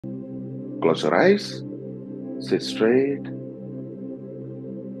Close your eyes. Sit straight.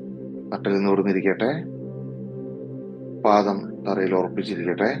 നട്ടൽ നിവർന്നിരിക്കട്ടെ. പാദം തറയിൽ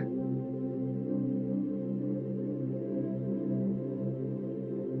ഉറപ്പിച്ചിരിക്കട്ടെ.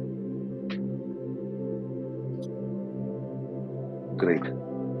 Great.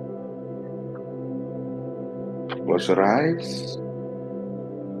 Close your eyes.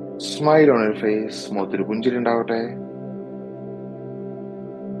 Smile on your face. മുഖത്തൊരു പുഞ്ചിരി ഉണ്ടാവട്ടെ.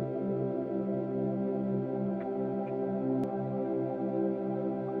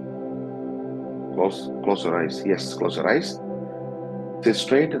 Close your eyes. Yes, close your eyes. Sit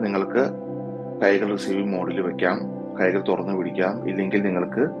straight. നിങ്ങൾക്ക് കൈകൾ receiving മോഡിൽ വെക്കാം, കൈകൾ തുറന്നു പിടിക്കാം. ഇല്ലെങ്കിൽ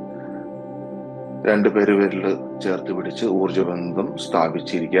നിങ്ങൾക്ക് രണ്ടുപേര് വിരൽ ചേർത്ത് പിടിച്ച് ഊർജ്ജബന്ധം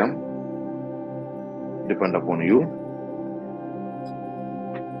സ്ഥാപിച്ചിരിക്കാം. Depend upon you.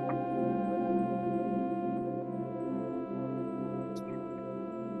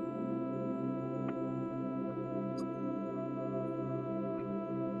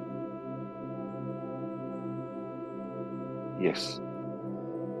 Yes.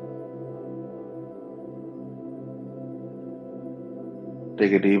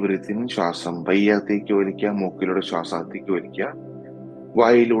 Take a deep breath in. ശ്വാസം വയ്യത്തേക്ക് വലിക്കുക. മൂക്കിലൂടെ ശ്വാസത്തേക്ക് വലിക്കുക.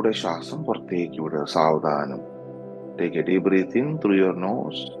 വായിലൂടെ ശ്വാസം പുറത്തേക്ക് വിടുക. സാവധാനം. Take a deep breath in through your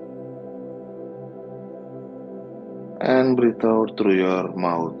nose and breathe out through your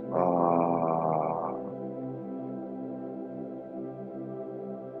mouth.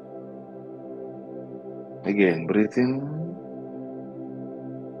 Again, breathe in.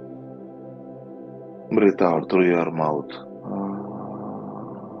 Breathe out through your mouth.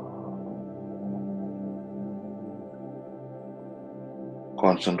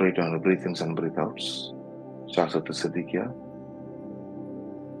 Concentrate on the breath ins and breath outs. ശ്വാസത്തെ ശ്രദ്ധിക്കുക.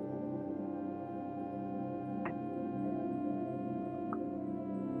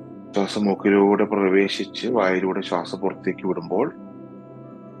 ശ്വാസം മൂക്കിലൂടെ പ്രവേശിച്ച് വായിലൂടെ ശ്വാസം പുറത്തേക്ക് വിടുമ്പോൾ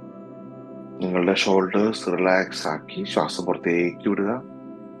നിങ്ങളുടെ ഷോൾഡേഴ്സ് റിലാക്സ് ആക്കി ശ്വാസം പുറത്തേക്ക് വിടുക.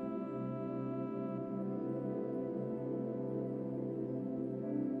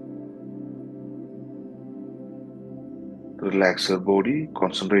 Relax your body.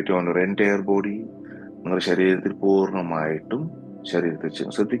 Concentrate on your entire body. നിങ്ങളുടെ ശരീരത്തിൽ പൂർണ്ണമായിട്ടും ശരീരത്തിൽ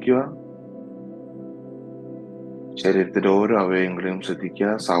ശ്രദ്ധിക്കുക. ശരീരത്തിന്റെ ഓരോ അവയവങ്ങളെയും ശ്രദ്ധിക്കുക.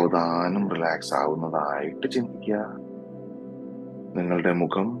 സാവധാനം റിലാക്സ് ആവുന്നതായിട്ട് ചിന്തിക്കുക. നിങ്ങളുടെ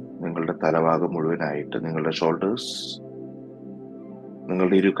മുഖം, നിങ്ങളുടെ തലഭാഗം മുഴുവനായിട്ട്, നിങ്ങളുടെ ഷോൾഡേഴ്സ്,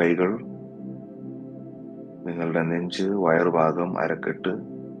 നിങ്ങളുടെ ഇരു കൈകൾ, നിങ്ങളുടെ നെഞ്ച്, വയറുഭാഗം, അരക്കെട്ട്,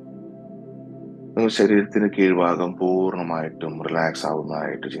 നിങ്ങളുടെ ശരീരത്തിന്റെ കീഴ്ഭാഗം പൂർണ്ണമായിട്ടും റിലാക്സ്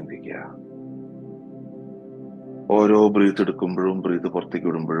ആവുന്നതായിട്ട് ചിന്തിക്കുക. ഓരോ ബ്രീത്ത് എടുക്കുമ്പോഴും ബ്രീത്ത് പുറത്തേക്ക്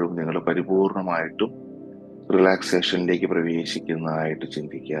വിടുമ്പോഴും നിങ്ങൾ പരിപൂർണമായിട്ടും റിലാക്സേഷനിലേക്ക് പ്രവേശിക്കുന്നതായിട്ട്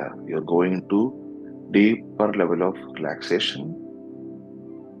ചിന്തിക്കുക. You are going to deeper level of relaxation,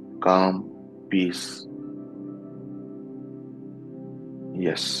 calm, piece.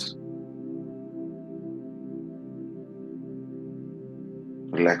 Yes.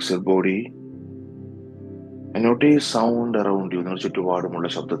 Relax your body. Notice sound around U. നിങ്ങളുടെ ചുറ്റുപാടുമുള്ള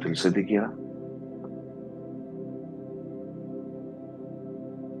ശബ്ദത്തിൽ ശ്രദ്ധിക്കുക.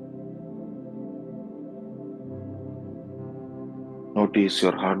 Notice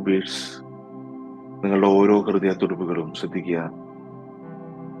your heart beats. നിങ്ങളുടെ ഓരോ ഹൃദയ തുടിപ്പുകളും ശ്രദ്ധിക്കുക.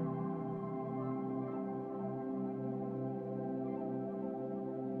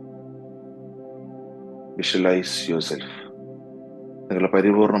 Visualise your self. നിങ്ങളെ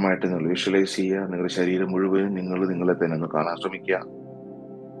പരിപൂർണമായിട്ട് നിങ്ങൾ വിഷ്വലൈസ് ചെയ്യുക. നിങ്ങളുടെ ശരീരം മുഴുവനും നിങ്ങളെ തന്നെ ഒന്ന് കാണാൻ ശ്രമിക്കുക.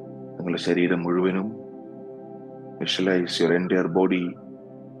 നിങ്ങളുടെ ശരീരം മുഴുവനും visualise your entire body.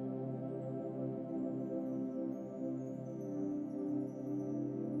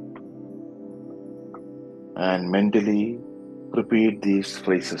 And mentally repeat these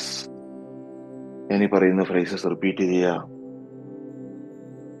phrases. ഞാൻ ഈ പറയുന്ന ഫ്രേസസ് റിപ്പീറ്റ് ചെയ്യുക.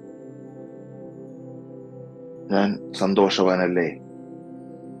 ഞാൻ സന്തോഷവാനല്ലേ?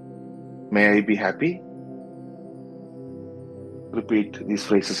 May I be happy? Repeat these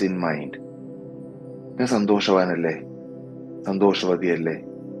phrases in mind. ഞാൻ സന്തോഷവാനല്ലേ? സന്തോഷവതിയല്ലേ?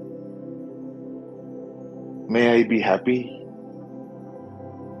 May I be happy?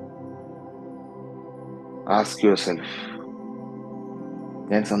 Ask yourself.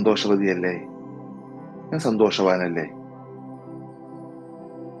 ഞാൻ സന്തോഷവതിയല്ലേ? ഞാൻ സന്തോഷവാനല്ലേ?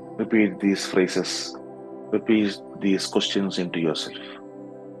 Repeat these phrases. Repeat these questions into yourself.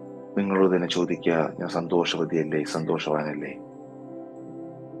 നിങ്ങളോട് തന്നെ ചോദിക്കുക, ഞാൻ സന്തോഷവതിയല്ലേ? സന്തോഷവാനല്ലേ?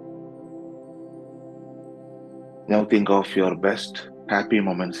 Now think of your best happy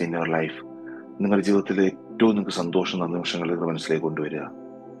moments in your life. നിങ്ങളുടെ ജീവിതത്തിലെ ഏറ്റവും നിങ്ങൾക്ക് സന്തോഷം തന്ന നിമിഷങ്ങൾ മനസ്സിലേക്ക് കൊണ്ടുവരിക.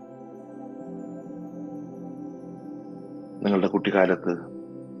 നിങ്ങളുടെ കുട്ടിക്കാലത്ത്,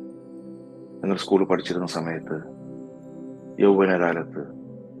 നിങ്ങൾ സ്കൂളിൽ പഠിച്ചിരുന്ന സമയത്ത്, യൗവനകാലത്ത്,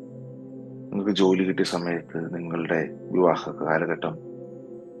 നിങ്ങൾക്ക് ജോലി കിട്ടിയ സമയത്ത്, നിങ്ങളുടെ വിവാഹ കാലഘട്ടം,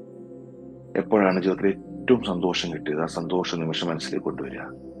 എപ്പോഴാണ് ജീവിതത്തിൽ ഏറ്റവും സന്തോഷം കിട്ടിയത്? ആ സന്തോഷ നിമിഷം മനസ്സിലേക്ക് കൊണ്ടുവരിക.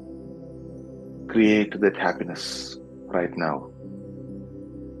 Create that happiness right now.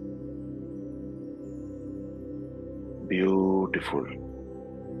 Beautiful.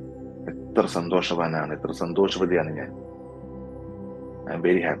 എത്ര സന്തോഷവാനാണ്, എത്ര സന്തോഷവതിയാണ് ഞാൻ. I am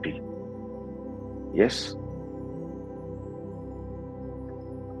very happy. Yes.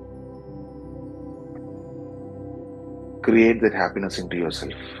 Create that happiness into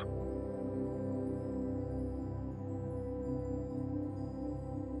yourself.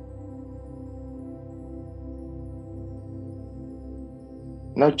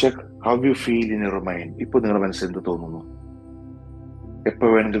 Now check how you feel in your mind. ഇപ്പോൾ നിങ്ങളുടെ മനസ്സിൽ എന്ത് തോന്നുന്നു? എപ്പോൾ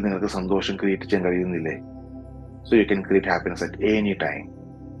വേണമെങ്കിലും നിങ്ങൾക്ക് സന്തോഷം ക്രിയേറ്റ് ചെയ്യാൻ കഴിയുന്നില്ലേ? So you can create happiness at any time,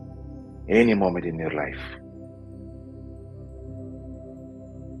 any moment in your life.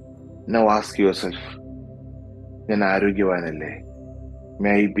 Now ask yourself, ഞാൻ ആരോഗ്യവാനല്ലേ?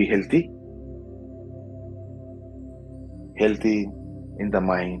 May I be healthy? Healthy in the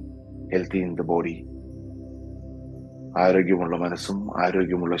mind, healthy in the body. ആരോഗ്യമുള്ള മനസ്സും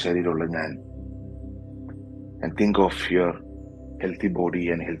ആരോഗ്യമുള്ള ശരീരമുള്ള ഞാൻ. And think of your healthy body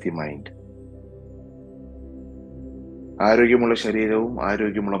and healthy mind. ആരോഗ്യമുള്ള ശരീരവും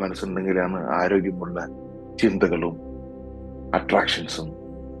ആരോഗ്യമുള്ള മനസ്സുണ്ടെങ്കിലാണ് ആരോഗ്യമുള്ള ചിന്തകളും അട്രാക്ഷൻസും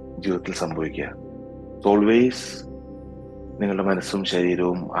ജീവിതത്തിൽ സംഭവിക്കുക. ഓൾവേസ് നിങ്ങളുടെ മനസ്സും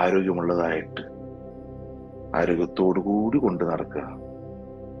ശരീരവും ആരോഗ്യമുള്ളതായിട്ട് ആരോഗ്യത്തോടുകൂടി കൊണ്ട് നടക്കുക.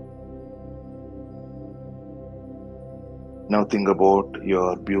 Now think about your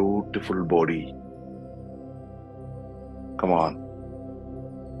beautiful body. Come on.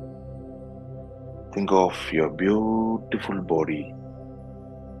 Think of your beautiful body.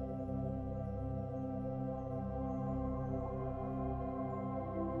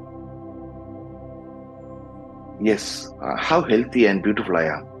 Yes, how healthy and beautiful I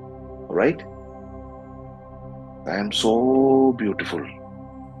am, right? I am so beautiful.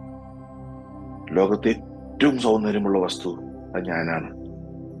 ലോകത്തെ ഏറ്റവും സൗന്ദര്യമുള്ള വസ്തു അത് ഞാനാണ്.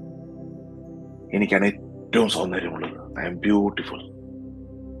 എനിക്കാണ് ഏറ്റവും സൗന്ദര്യമുള്ളത്. I M beautiful.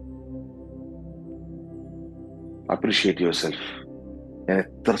 Appreciate your self. ഞാൻ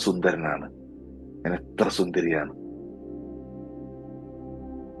എത്ര സുന്ദരനാണ്, ഞാൻ എത്ര സുന്ദരിയാണ്.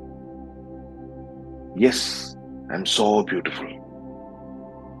 Yes, I M so beautiful.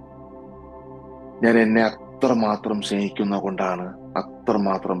 ഞാൻ എന്നെ അത്രമാത്രം സ്നേഹിക്കുന്ന കൊണ്ടാണ്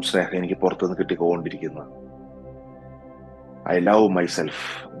അത്രമാത്രം സ്നേഹം എനിക്ക് പുറത്തുനിന്ന് കിട്ടിക്കൊണ്ടിരിക്കുന്നത്. I love my self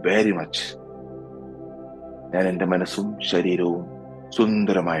very much. ഞാൻ എൻ്റെ മനസ്സും ശരീരവും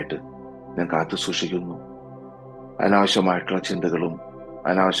സുന്ദരമായിട്ട് ഞാൻ കാത്തു സൂക്ഷിക്കുന്നു. അനാവശ്യമായിട്ടുള്ള ചിന്തകളും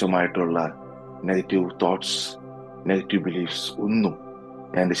അനാവശ്യമായിട്ടുള്ള നെഗറ്റീവ് തോട്ട്സ്, നെഗറ്റീവ് ബിലീഫ്സ് ഒന്നും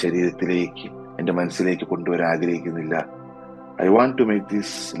ഞാൻ എൻ്റെ ശരീരത്തിലേക്ക്, എൻ്റെ മനസ്സിലേക്ക് കൊണ്ടുവരാൻ ആഗ്രഹിക്കുന്നില്ല. I want to make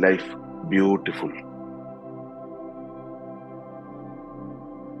this life beautiful.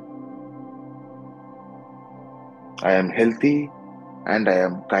 I am healthy and I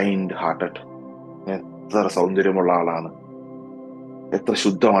am kind hearted. ഞാൻ എത്ര സൗന്ദര്യമുള്ള ആളാണ്, എത്ര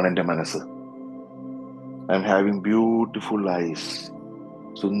ശുദ്ധമാണ് എൻ്റെ മനസ്സ്. I M having beautiful ice.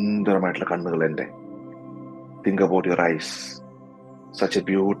 സുന്ദരമായിട്ടുള്ള കണ്ണുകൾ എൻ്റെ. Think about your eyes. Such A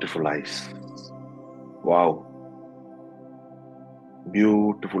beautiful ice. Wow.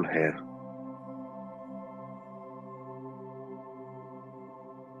 Beautiful hair.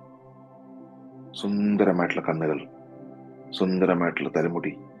 സുന്ദരമായിട്ടുള്ള കണ്ണുകൾ, സുന്ദരമായിട്ടുള്ള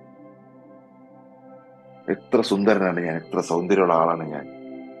തലമുടി. എത്ര സുന്ദരനാണ് ഞാൻ, എത്ര സൗന്ദര്യമുള്ള ആളാണ് ഞാൻ.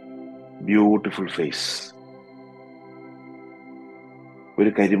 Beautiful face.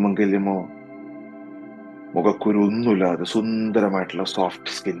 ഒരു കരിമങ്കല്യമോ മുഖക്കുരു ഒന്നുമില്ലാതെ സുന്ദരമായിട്ടുള്ള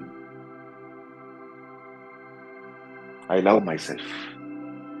soft skin. I love my self.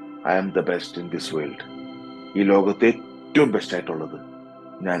 I am the best in this world. ഈ ലോകത്തെ ഏറ്റവും ബെസ്റ്റ് ആയിട്ടുള്ളത്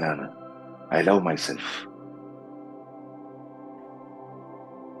ഞാനാണ്. I love my self.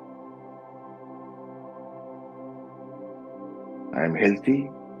 I am healthy.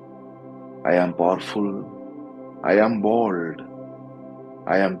 I am powerful. I am bold.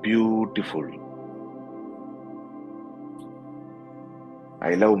 I am beautiful.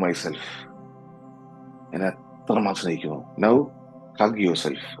 I love myself. ഞാൻ എത്രമാത്രം സ്നേഹിക്കുന്നു. Now hug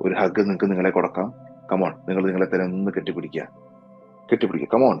yourself. ഒരു hug നിങ്ങൾക്ക് നിങ്ങളെ കൊടുക്കാം. കമോൺ, നിങ്ങൾ നിങ്ങളെ തന്നെ ഒന്ന് കെട്ടിപ്പിടിക്കുക.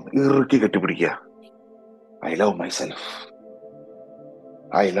 Come on, ഇറുക്കി കെട്ടിപ്പിടിക്കുക. I love myself.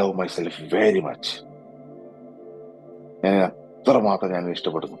 I love myself very much. ഞാൻ അത്രമാത്രം ഞാൻ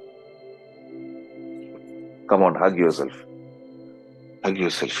ഇഷ്ടപ്പെടുന്നു. Come on, hug yourself. Hug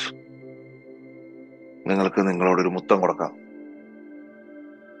your self. നിങ്ങൾക്ക് നിങ്ങളോടൊരു മുത്തം കൊടുക്കാം.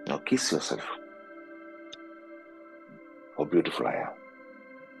 Kiss your self. How beautiful I am,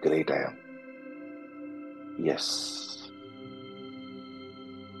 great I am. Yes.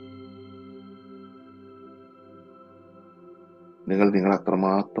 നിങ്ങൾ നിങ്ങളെ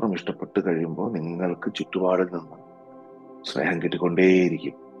അത്രമാത്രം ഇഷ്ടപ്പെട്ട് കഴിയുമ്പോൾ നിങ്ങൾക്ക് ചുറ്റുപാടിൽ നിന്ന് സ്നേഹം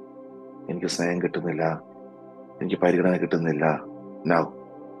കിട്ടിക്കൊണ്ടേയിരിക്കും. എനിക്ക് സ്നേഹം കിട്ടുന്നില്ല, എനിക്ക് പരിഗണന കിട്ടുന്നില്ല.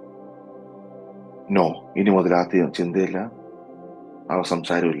 നോ, ഇനി മുതൽ ആ ചിന്തയില്ല, ആ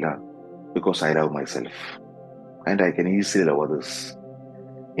സംസാരമില്ല. Because I love my self and I can easily love others.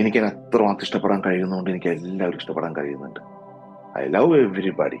 എനിക്ക് അത്രമാത്രം ഇഷ്ടപ്പെടാൻ കഴിയുന്നതുകൊണ്ട് എനിക്ക് എല്ലാവരും ഇഷ്ടപ്പെടാൻ കഴിയുന്നുണ്ട്. I love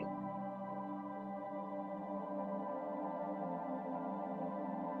everybody.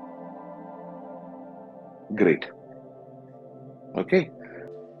 Great. Okay,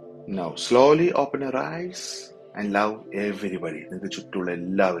 now slowly open your eyes and love everybody. നിങ്ങൾക്ക് ചുറ്റുമുള്ള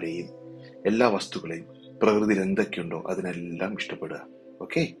എല്ലാവരെയും, എല്ലാ വസ്തുക്കളെയും, പ്രകൃതിയിൽ എന്തൊക്കെയുണ്ടോ അതിനെല്ലാം ഇഷ്ടപ്പെടുക.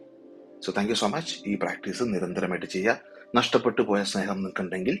 Okay, so thank you so much. ഈ പ്രാക്ടീസ് നിരന്തരമായിട്ട് ചെയ്യുക. നഷ്ടപ്പെട്ടു പോയ സ്നേഹം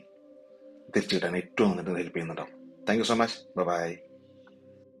നിൽക്കുന്നുണ്ടെങ്കിൽ തിരിച്ചു കിട്ടാൻ ഏറ്റവും നന്നായിട്ട് ഹെൽപ്പ് ചെയ്യുന്നുണ്ടാവും. Thank you so much. By.